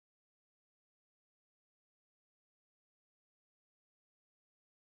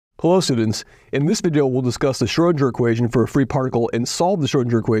Hello students, in this video we'll discuss the Schrodinger equation for a free particle and solve the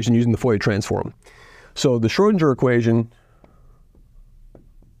Schrodinger equation using the Fourier transform. So the Schrodinger equation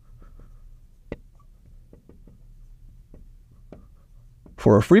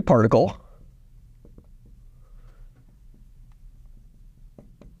for a free particle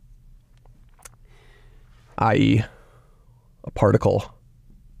i.e. a particle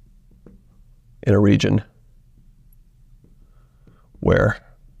in a region where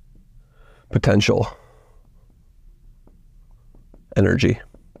potential energy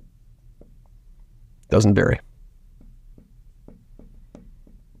doesn't vary.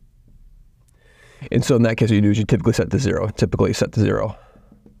 And so in that case, what you do is you typically set to zero.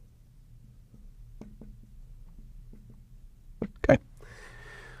 Okay.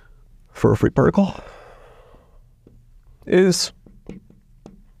 For a free particle is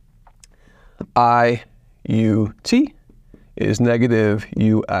I u t is negative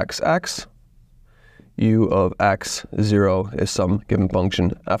uxx. U of x, 0 is some given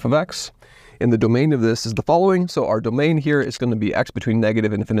function f of x. And the domain of this is the following. So our domain here is going to be x between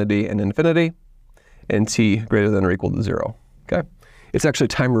negative infinity and infinity, and t greater than or equal to 0. Okay. It's actually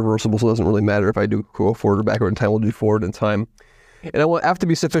time reversible, so it doesn't really matter if I do go forward or backward in time. We'll do forward in time. And I want f to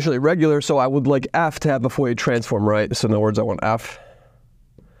be sufficiently regular, so I would like f to have a Fourier transform, right? So in other words, I want f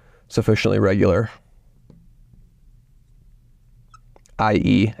sufficiently regular,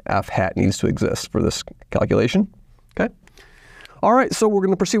 i.e. f hat needs to exist for this calculation. Okay. All right, so we're going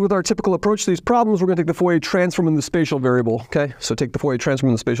to proceed with our typical approach to these problems. We're going to take the Fourier transform in the spatial variable. Okay, so take the Fourier transform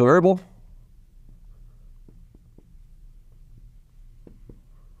in the spatial variable.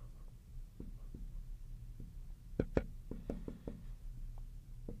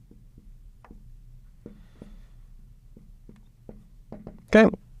 Okay,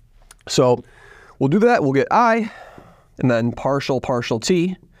 so we'll do that. We'll get I, and then partial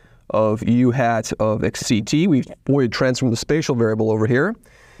t of u hat of xct. We've Fourier transform the spatial variable over here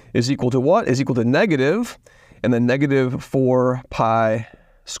is equal to what? Is equal to negative, and then negative 4 pi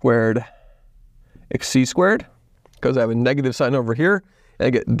squared xc squared, because I have a negative sign over here. And I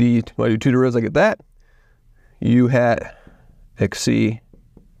get the, when I do two derivatives, I get that. U hat xct.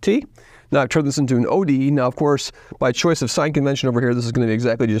 Now I've turned this into an ODE. Now, of course, by choice of sign convention over here, this is going to be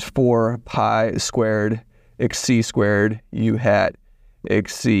exactly just 4 pi squared xc squared u hat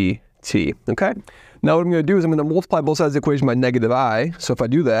xct. Okay? Now what I'm going to do is I'm going to multiply both sides of the equation by negative I. So if I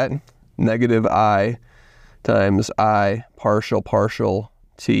do that, negative I times I partial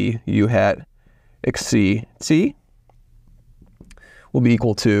t u hat xct will be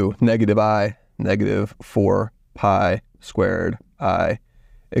equal to negative I, negative 4 pi squared I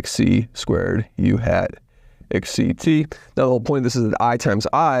xc squared u hat xct. Now the whole point of this is that I times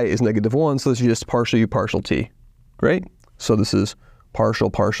I is negative 1, so this is just partial u partial t. Great? So this is partial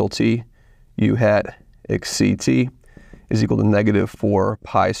t u hat xct is equal to negative 4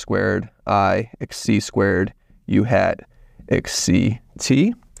 pi squared I xc squared u hat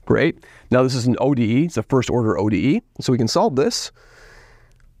xct. Great. Now this is an ODE. It's a first order ODE. So we can solve this.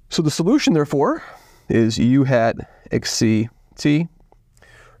 So the solution, therefore, is u hat xct.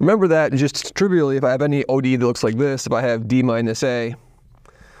 Remember that just trivially, if I have any ODE that looks like this, if I have d minus a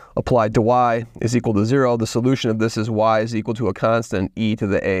applied to y is equal to 0, the solution of this is y is equal to a constant e to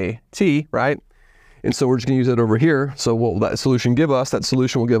the a t, right? And so we're just going to use that over here. So what will that solution give us? That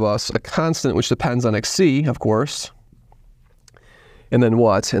solution will give us a constant which depends on xc, of course. And then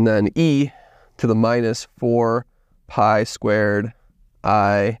what? And then e to the minus 4 pi squared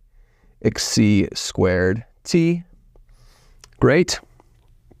I xc squared t. Great.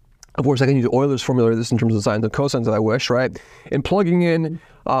 Of course, I can use Euler's formula this in terms of sines and cosines if I wish, right? And plugging in,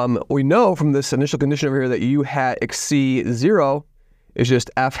 we know from this initial condition over here that u hat xc 0 is just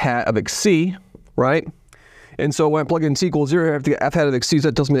f hat of xc, right? And so when I plug in c equals 0, I have to get f hat of xc, so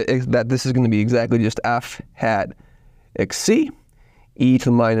that tells me that this is going to be exactly just f hat xc e to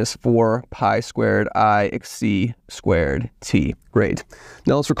the minus 4 pi squared I xc squared t. Great.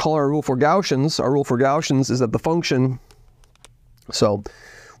 Now let's recall our rule for Gaussians. Our rule for Gaussians is that the function, so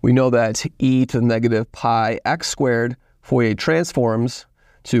we know that e to the negative pi x squared Fourier transforms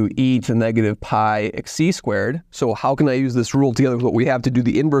to e to the negative pi xc squared. So how can I use this rule together with what we have to do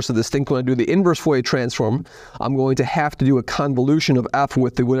the inverse of this thing? When I do the inverse Fourier transform, I'm going to have to do a convolution of f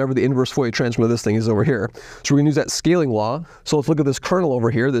with whatever the inverse Fourier transform of this thing is over here. So we're going to use that scaling law. So let's look at this kernel over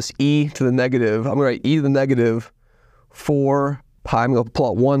here, this e to the negative, I'm going to write e to the negative 4 pi, I'm going to pull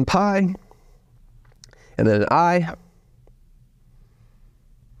out 1 pi, and then I,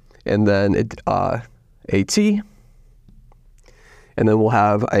 and then at, and then we'll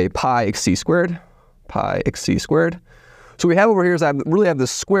have a pi xc squared, So what we have over here is I really have the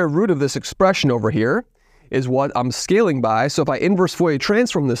square root of this expression over here is what I'm scaling by. So if I inverse Fourier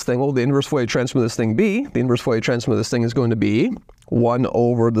transform this thing, what will the inverse Fourier transform of this thing be? The inverse Fourier transform of this thing is going to be 1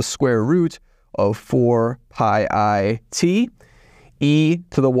 over the square root of 4 pi I t e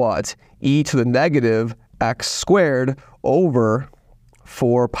to the what? E to the negative x squared over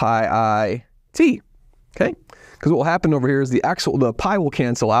 4 pi I t. Okay? Because what will happen over here is the pi will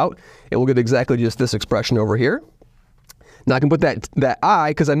cancel out. It will get exactly just this expression over here. Now I can put that I,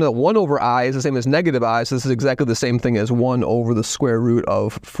 because I know that 1 over I is the same as negative I, so this is exactly the same thing as 1 over the square root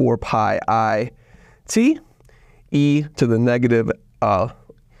of 4 pi I t e to the negative,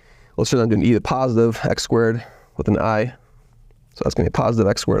 let's turn that into e to the positive x squared with an I. So that's going to be positive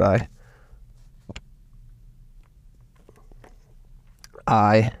x squared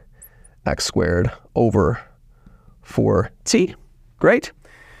I x squared over 4t. Great.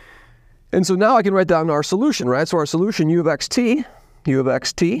 And so now I can write down our solution, right? So our solution, u of xt,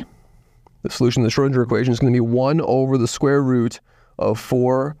 the solution of the Schrodinger equation is going to be 1 over the square root of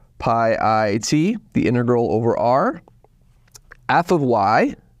 4 pi I t, the integral over r, f of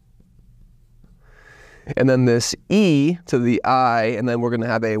y, and then this e to the I, and then we're going to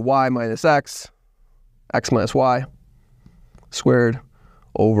have a y minus x minus y, squared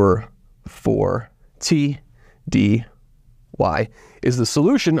over 4t dy is the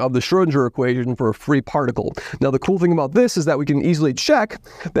solution of the Schrodinger equation for a free particle. Now the cool thing about this is that we can easily check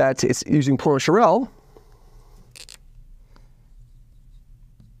that it's using Poincaré.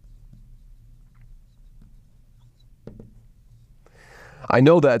 I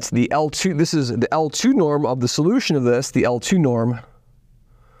know that the L2, this is the L2 norm of the solution of this, the L2 norm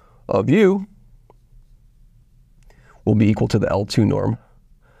of u will be equal to the L2 norm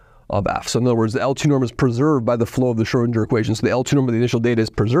of f. So in other words, the L2 norm is preserved by the flow of the Schrodinger equation. So the L2 norm of the initial data is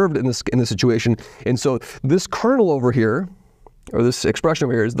preserved in this situation. And so this kernel over here, or this expression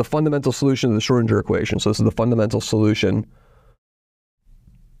over here, is the fundamental solution of the Schrodinger equation. So this is the fundamental solution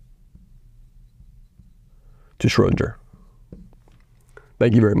to Schrodinger.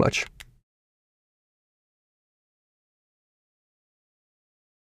 Thank you very much.